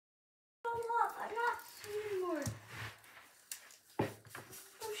I'm not seeing anymore.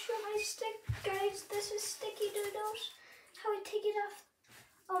 Oh, show my stick, guys. This is Sticky Doodles. How I take it off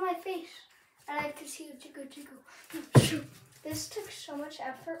on my face. And I can see it jiggle. This took so much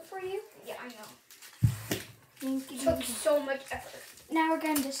effort for you. Yeah, I know. It took so much effort. Now we're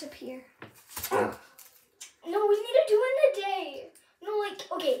gonna disappear. No, we need to do it in the day. No, like,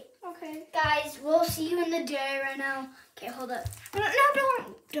 okay. Okay. Guys, we'll see you in the day right now. Okay, hold up. No,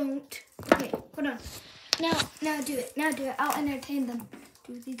 don't. Okay, hold on. Now do it. Now do it. I'll entertain them.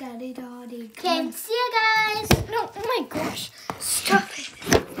 Do the daddy daddy. Okay, see you guys. No, oh my gosh. Stop it.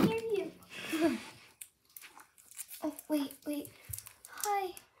 I hear you. Oh, wait.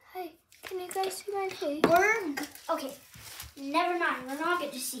 Hi. Can you guys see my face? Okay. Never mind. We're not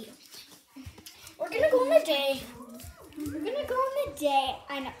going to see you. We're going to go in the day.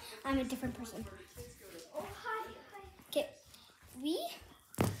 I know. I'm a different person. Oh, hi. Okay.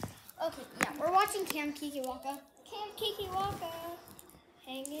 Okay, yeah. We're watching Camp Kiki Waka.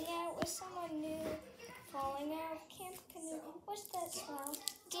 Hanging out with someone new. Falling out. Camp Canoe. What's that smell?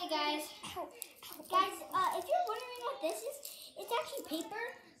 Okay, guys. Guys, if you're wondering what this is, it's actually paper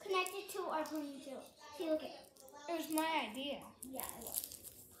connected to our ponytail. See, look at it. It was my idea. Yeah, it was.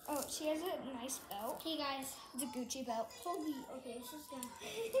 Oh, she has a nice belt. Okay, guys. It's a Gucci belt. Holy. Okay, this is gonna.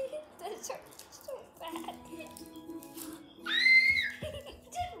 That's so bad.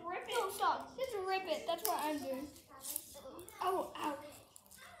 Just rip it. No, stop. Just rip it. That's what I'm doing. Oh, ow.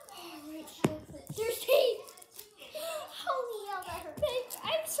 Oh, right. There's tape. Holy hell, that hurt. Tape.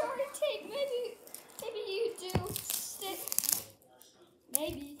 I'm sorry, tape. Maybe you do. Stick.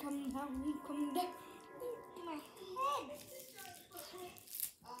 Maybe. Come down. My head.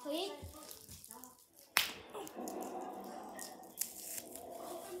 Wait.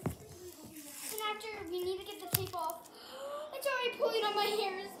 And after, we need to get the tape off. It's already pulling on my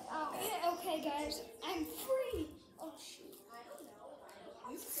hairs. Oh. Okay, guys. I'm free. Oh, shoot.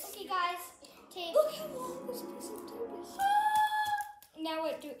 Okay, guys. Tape. Look how long this piece of tape is. Now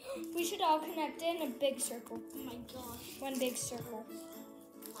what do we should all connect in a big circle. Oh my gosh. One big circle.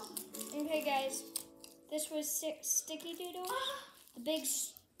 Okay, guys. This was Sticky Doodles. The big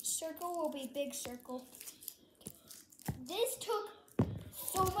circle will be big circle. This took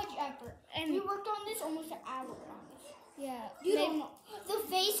so much effort. And we worked on this almost an hour on this. Yeah. You don't know. The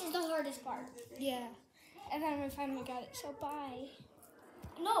face is the hardest part. Yeah. And then we finally got it. So bye.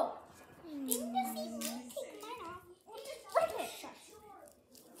 No. You just need to take mine off. We'll just rip it.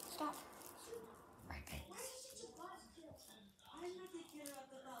 Stop. Rip it.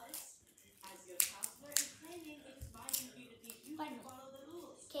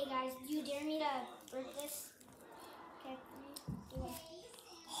 Okay, guys, do you dare me to rip this? Okay, do it.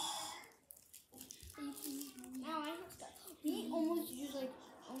 Now I have stuff. We almost used like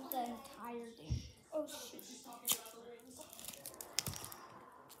almost the entire thing. Oh shoot.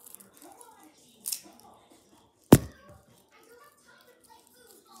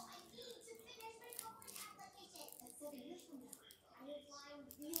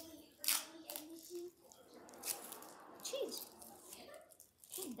 Jeez.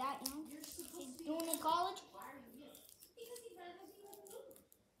 She's that young. She's doing in college.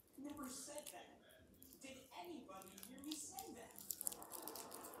 Never said that. Did anybody hear me say that?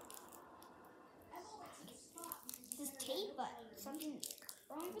 This tape, but something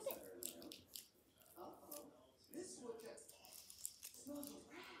wrong with it. This will just smells a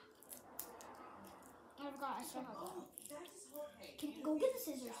rat. I forgot. I still have that. That is Jorge. Can you go get the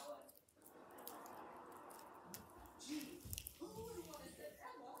scissors? Gee, who would want to get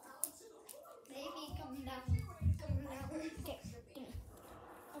Emma out to the woods? Baby, come down. Okay, give me.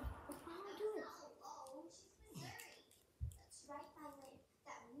 Oh, how do I do it?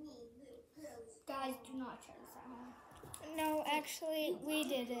 Guys, do not try this at home. No, actually, we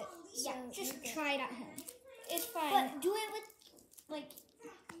did it. Yeah, so just try it at home. It's fine. But do it with, like,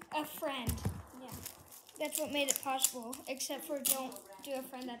 a friend. Yeah. That's what made it possible. Except for don't do a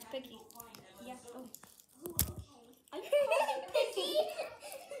friend that's picky. Yeah. Oh. Are you picky?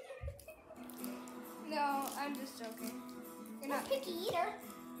 No, I'm just joking. You're not picky eater.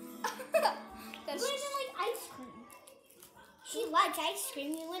 That's you doesn't like ice cream. She likes ice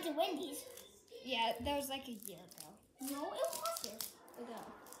cream. We went to Wendy's. Yeah, that was like a year ago. No, it was last year ago.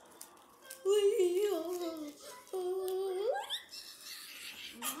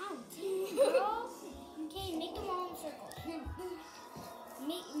 Wow, girl. Okay, make them all in circles.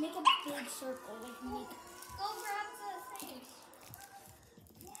 Make a big circle. Like make. Go grab the things.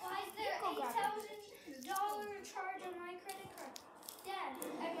 Why is there $8,000 charge on my credit card? Dad,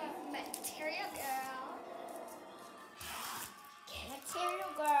 I'm a material girl.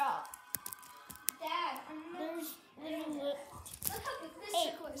 Material girl.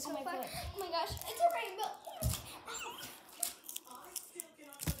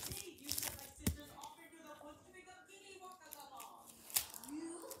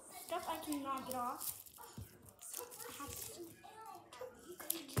 to knock it off. I have to.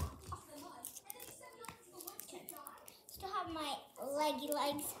 Still have my leggy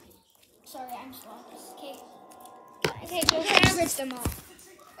legs. Sorry, I'm slow. Okay. Okay, go ahead and rip them off.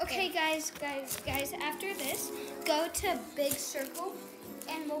 Okay, guys. After this, go to big circle,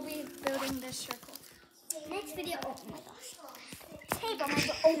 and we'll be building this circle. Next video. Oh my gosh. Table.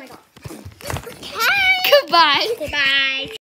 Oh my god. Hi. Goodbye. Goodbye.